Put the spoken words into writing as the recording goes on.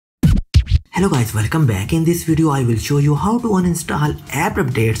Hello guys, welcome back. In this video I will show you how to uninstall app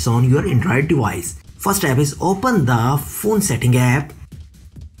updates on your Android device. First step is open the phone setting app.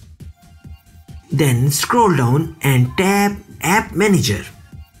 Then scroll down and tap App Manager.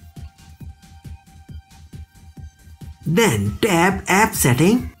 Then tap App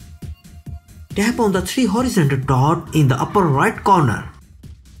Setting. Tap on the three horizontal dots in the upper right corner.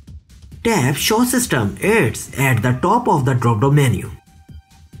 Tap Show System. It's at the top of the drop-down menu.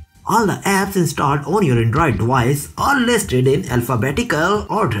 All the apps installed on your Android device are listed in alphabetical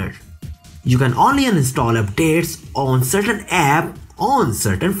order. You can only uninstall updates on certain apps on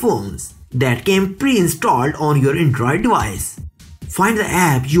certain phones that came pre-installed on your Android device. Find the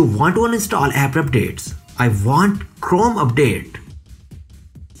app you want to uninstall app updates. I want Chrome update.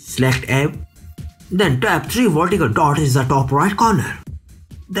 Select app. Then tap three vertical dots in the top right corner.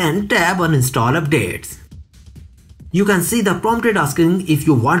 Then tap Uninstall Updates. You can see the prompted asking if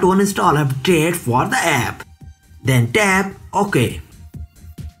you want to uninstall update for the app. Then tap OK.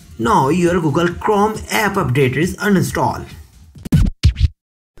 Now your Google Chrome app update is uninstalled.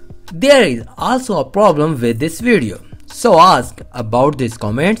 There is also a problem with this video, so ask about these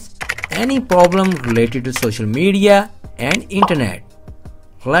comments any problem related to social media and internet.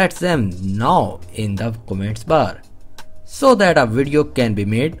 Let them know in the comments bar so that a video can be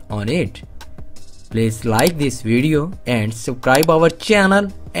made on it. Please like this video and subscribe our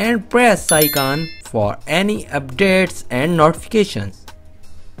channel and press icon for any updates and notifications.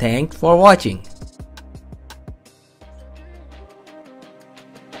 Thanks for watching.